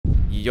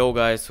Yo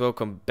guys,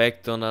 welcome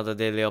back to another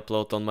daily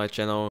upload on my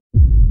channel.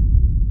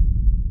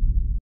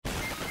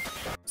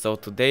 So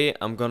today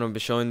I'm gonna be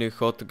showing you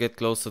how to get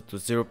closer to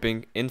zero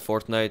ping in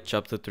Fortnite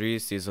Chapter 3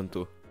 Season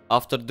 2.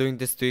 After doing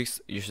these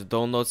tweaks, you should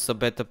all notice a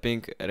better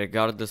ping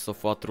regardless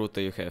of what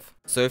router you have.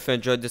 So if you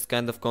enjoyed this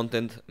kind of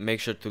content,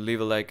 make sure to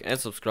leave a like and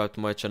subscribe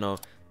to my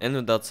channel. And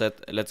with that said,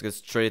 let's get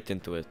straight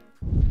into it.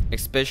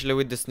 Especially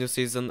with this new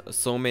season,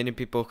 so many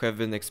people have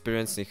been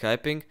experiencing high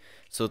ping,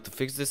 so to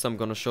fix this I'm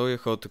gonna show you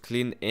how to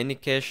clean any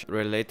cache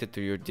related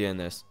to your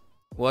DNS.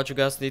 What you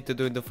guys need to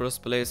do in the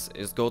first place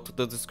is go to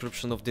the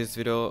description of this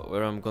video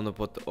where I'm gonna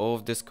put all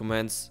of these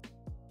commands,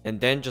 and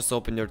then just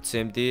open your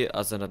CMD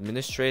as an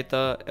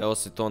administrator,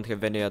 else you don't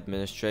have any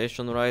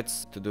administration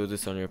rights to do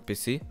this on your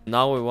PC.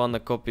 Now we wanna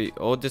copy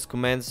all these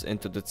commands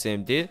into the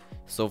CMD,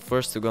 so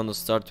first we're gonna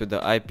start with the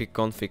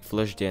ipconfig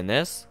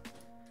flushdns.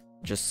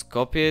 Just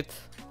copy it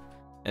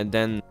and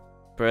then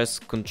press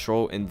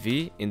Ctrl and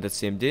V in the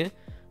CMD,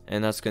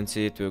 and as you can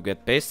see it will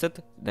get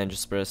pasted. Then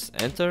just press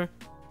enter.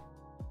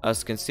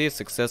 As you can see, it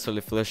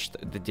successfully flushed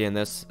the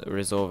DNS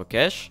resolver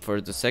cache. For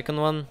the second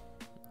one,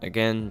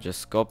 again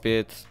just copy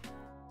it,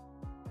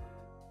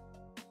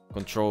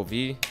 Ctrl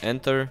V,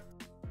 enter.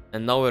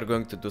 And now we're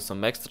going to do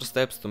some extra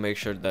steps to make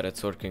sure that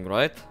it's working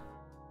right.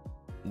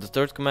 The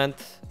third command,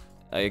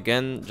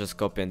 again just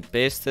copy and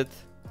paste it.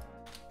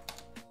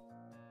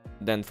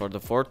 Then for the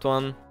fourth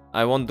one,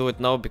 I won't do it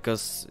now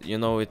because you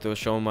know it will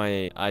show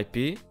my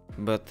IP,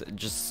 but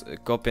just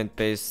copy and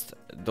paste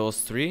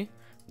those three.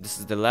 This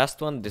is the last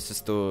one. This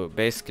is to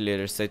basically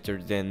reset your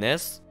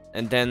DNS,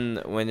 and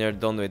then when you're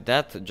done with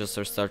that, just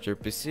restart your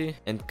PC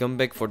and come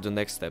back for the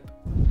next step.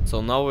 So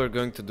now we're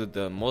going to do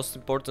the most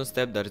important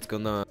step that is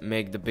gonna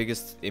make the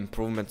biggest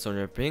improvements on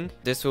your ping.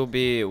 This will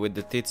be with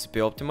the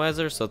TCP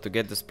Optimizer. So to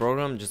get this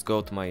program, just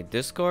go to my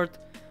Discord,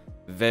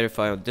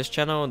 verify on this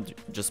channel,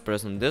 just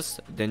press on this,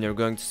 then you're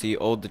going to see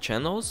all the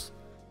channels.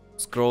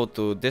 Scroll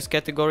to this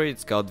category,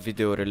 it's called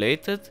video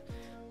related,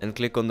 and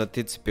click on the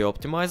TCP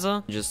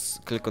Optimizer.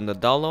 Just click on the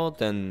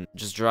download and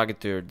just drag it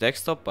to your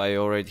desktop. I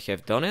already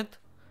have done it.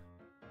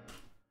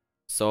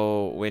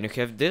 So when you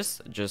have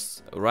this,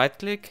 just right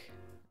click,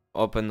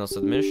 open as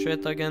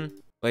administrator again,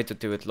 wait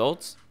until it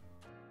loads,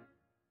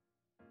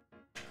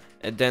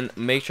 and then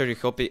make sure you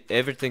copy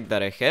everything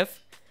that I have.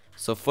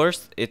 So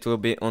first it will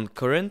be on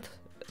current,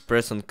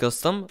 press on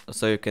custom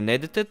so you can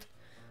edit it.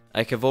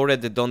 I have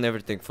already done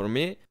everything for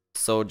me,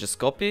 so just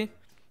copy.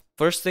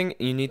 First thing,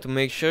 you need to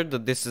make sure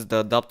that this is the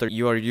adapter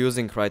you are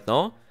using right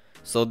now.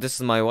 So this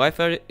is my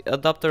Wi-Fi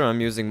adapter, I'm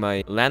using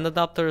my LAN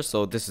adapter,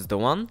 so this is the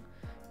one.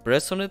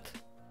 Press on it.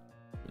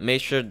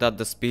 Make sure that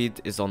the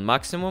speed is on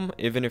maximum.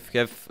 Even if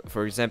you have,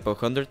 for example,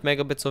 100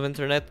 megabits of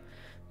internet,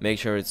 make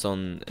sure it's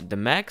on the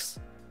max.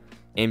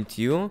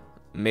 MTU,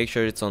 make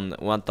sure it's on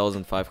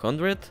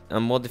 1500,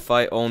 and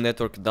modify all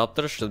network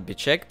adapters should be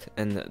checked,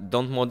 and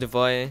don't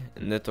modify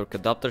network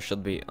adapter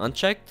should be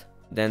unchecked.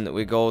 Then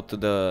we go to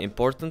the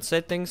important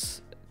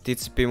settings,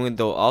 TCP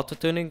window auto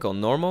tuning on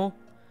normal,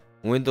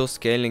 window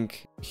scaling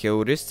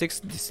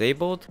heuristics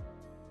disabled,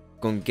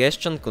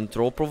 congestion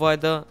control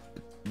provider,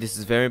 this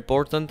is very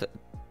important,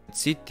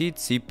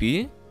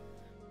 CTCP,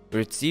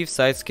 receive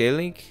side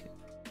scaling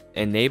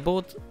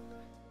enabled,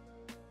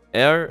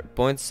 air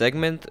point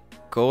segment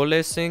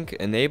coalescing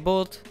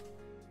enabled,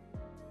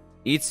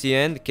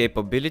 ECN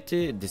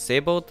capability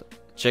disabled,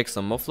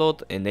 checksum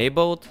offload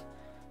enabled,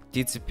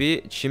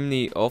 TCP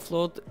chimney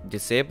offload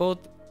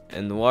disabled,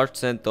 and word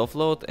send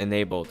offload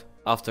enabled.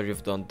 After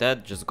you've done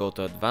that, just go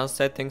to advanced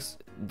settings.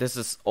 This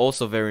is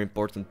also a very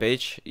important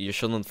page, you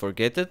shouldn't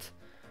forget it.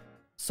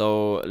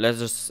 So let's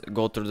just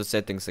go through the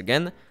settings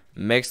again.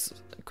 Max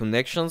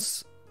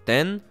connections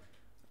 10,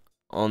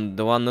 on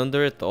the one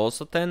under it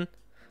also 10,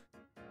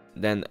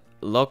 then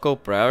local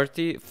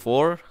priority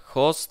 4,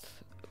 host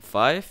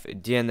 5,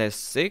 DNS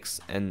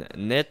 6, and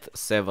net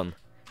 7.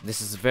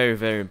 This is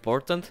very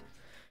important.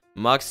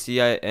 Max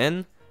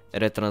CIN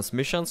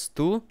retransmissions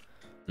 2,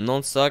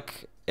 non-suck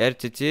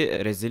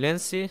RTT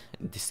resiliency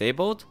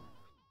disabled,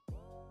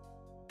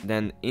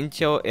 then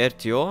Intel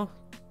RTO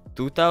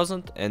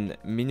 2000 and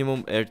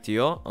minimum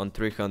RTO on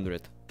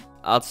 300.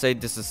 I'd say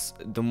this is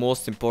the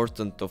most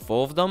important of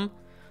all of them.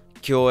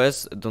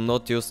 QoS do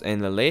not use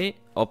NLA,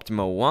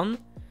 optimal 1,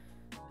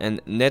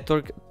 and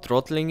network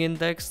throttling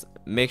index,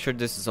 make sure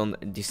this is on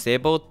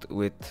disabled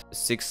with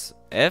 6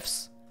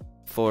 Fs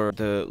for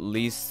the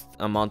least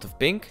amount of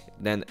ping.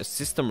 Then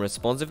system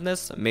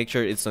responsiveness, make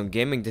sure it's on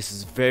gaming. This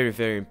is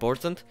very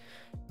important,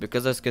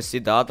 because as you can see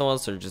the other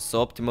ones are just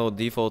optimal,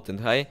 default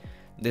and high.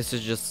 This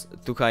is just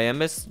too high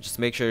MS, just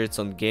make sure it's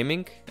on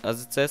gaming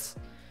as it says.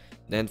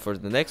 Then for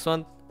the next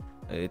one,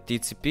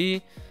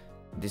 TCP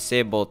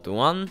disabled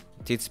 1,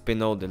 TCP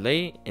no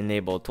delay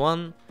enabled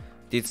 1,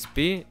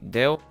 TCP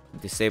del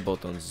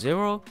disabled on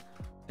 0,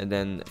 and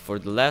then for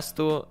the last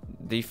two,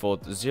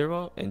 default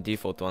 0 and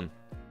default 1.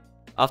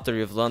 After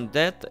you've done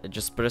that,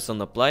 just press on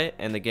apply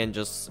and again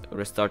just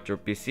restart your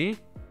PC.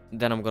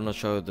 Then I'm gonna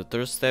show you the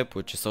third step,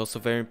 which is also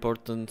very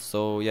important.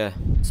 So yeah,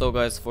 so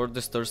guys, for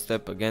this third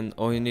step, again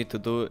all you need to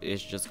do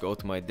is just go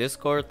to my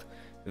Discord,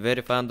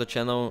 verify on the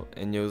channel,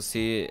 and you'll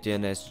see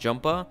DNS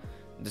Jumper.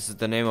 This is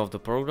the name of the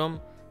program.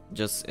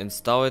 Just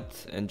install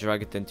it and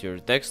drag it into your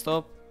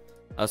desktop.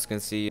 As you can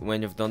see,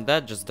 when you've done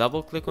that, just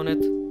double click on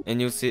it and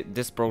you'll see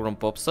this program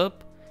pops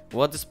up.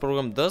 What this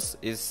program does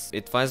is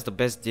it finds the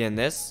best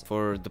DNS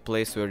for the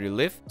place where you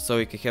live, so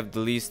you can have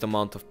the least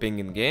amount of ping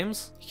in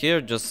games.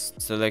 Here,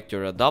 just select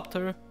your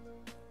adapter,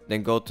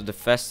 then go to the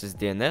fastest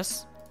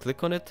DNS,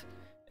 click on it,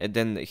 and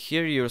then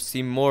here you'll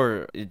see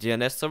more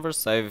DNS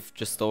servers. I've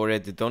just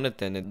already done it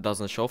and it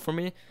doesn't show for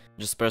me.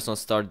 Just press on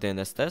start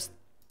DNS test.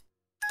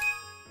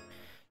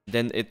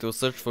 Then it will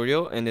search for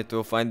you and it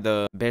will find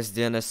the best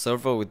DNS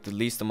server with the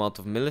least amount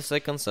of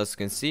milliseconds. As you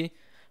can see,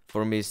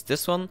 for me it's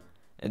this one.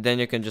 And then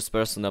you can just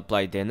press on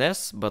apply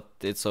DNS, but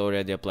it's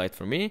already applied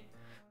for me.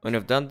 When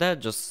you've done that,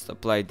 just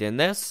apply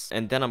DNS,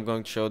 and then I'm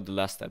going to show the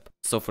last step.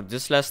 So for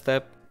this last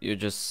step, you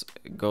just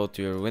go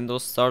to your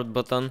Windows Start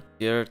button.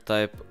 Here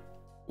type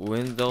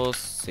Windows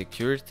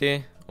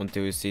Security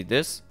until you see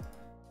this.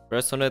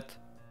 Press on it.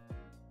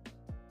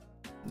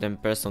 Then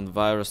press on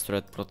Virus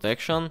Threat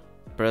Protection.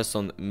 Press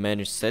on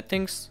Manage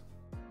Settings.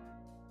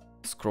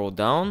 Scroll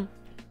down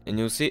and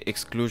you'll see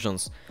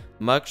Exclusions.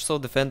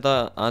 Microsoft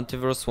Defender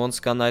antivirus won't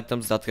scan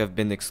items that have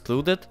been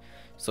excluded.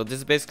 So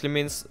this basically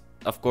means,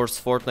 of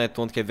course, Fortnite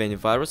won't have any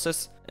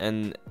viruses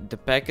and the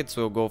packets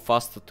will go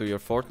faster to your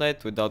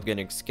Fortnite without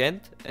getting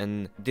scanned,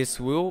 and this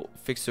will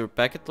fix your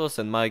packet loss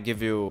and might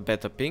give you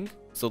better ping.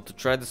 So to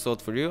try this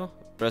out for you,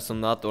 press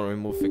on Add or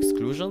Remove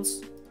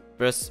Exclusions.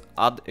 Press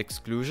Add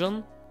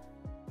Exclusion,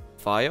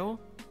 File.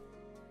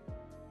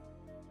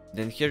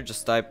 Then here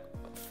just type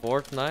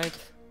Fortnite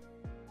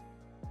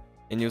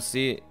and you'll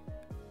see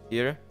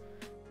here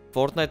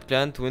Fortnite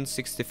client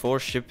Win64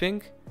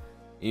 shipping.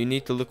 You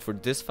need to look for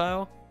this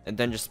file and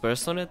then just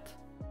press on it,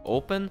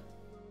 open,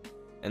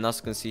 and as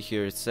you can see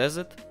here it says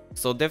it.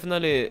 So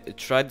definitely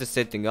try the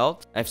setting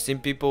out. I've seen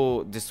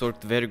people this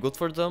worked very good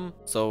for them,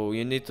 so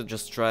you need to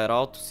just try it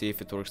out to see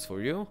if it works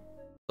for you.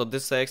 So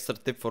this is an extra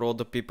tip for all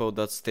the people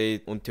that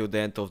stayed until the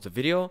end of the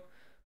video.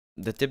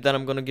 The tip that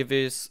I'm gonna give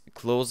is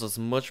close as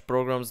much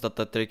programs that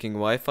are taking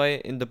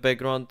Wi-Fi in the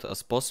background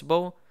as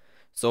possible.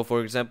 So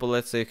for example,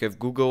 let's say you have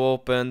Google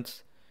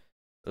opened.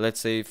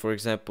 Let's say for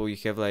example you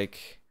have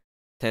like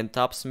 10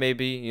 tabs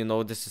maybe, you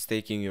know, this is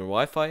taking your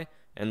Wi-Fi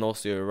and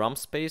also your RAM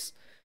space.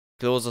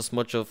 Close as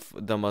much of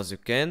them as you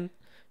can,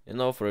 you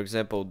know, for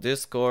example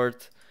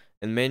Discord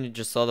and many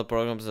just other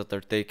programs that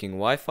are taking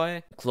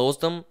Wi-Fi. Close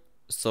them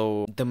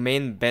so the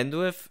main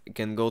bandwidth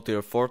can go to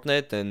your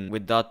Fortnite, and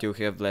with that you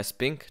have less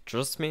ping,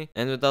 trust me.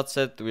 And with that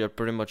said, we are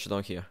pretty much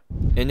done here.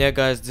 And yeah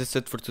guys, this is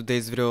it for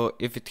today's video.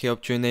 If it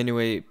helped you in any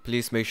way,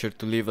 please make sure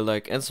to leave a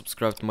like and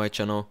subscribe to my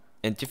channel.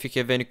 And if you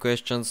have any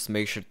questions,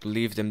 make sure to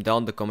leave them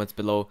down in the comments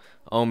below.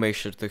 I'll make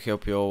sure to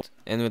help you out.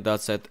 And with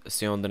that said,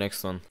 see you on the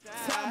next one.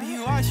 Tell me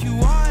what you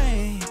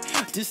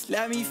want. Just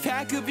let me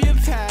pack up your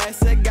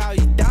past. I got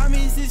your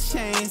diamonds and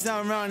chains.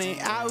 I'm running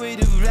out with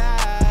the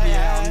ride.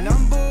 Yeah,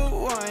 I'm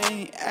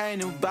 #1.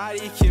 Ain't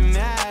nobody can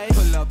match.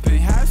 Pull up and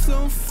have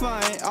some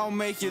fun. I'll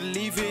make you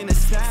leave in a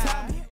snap.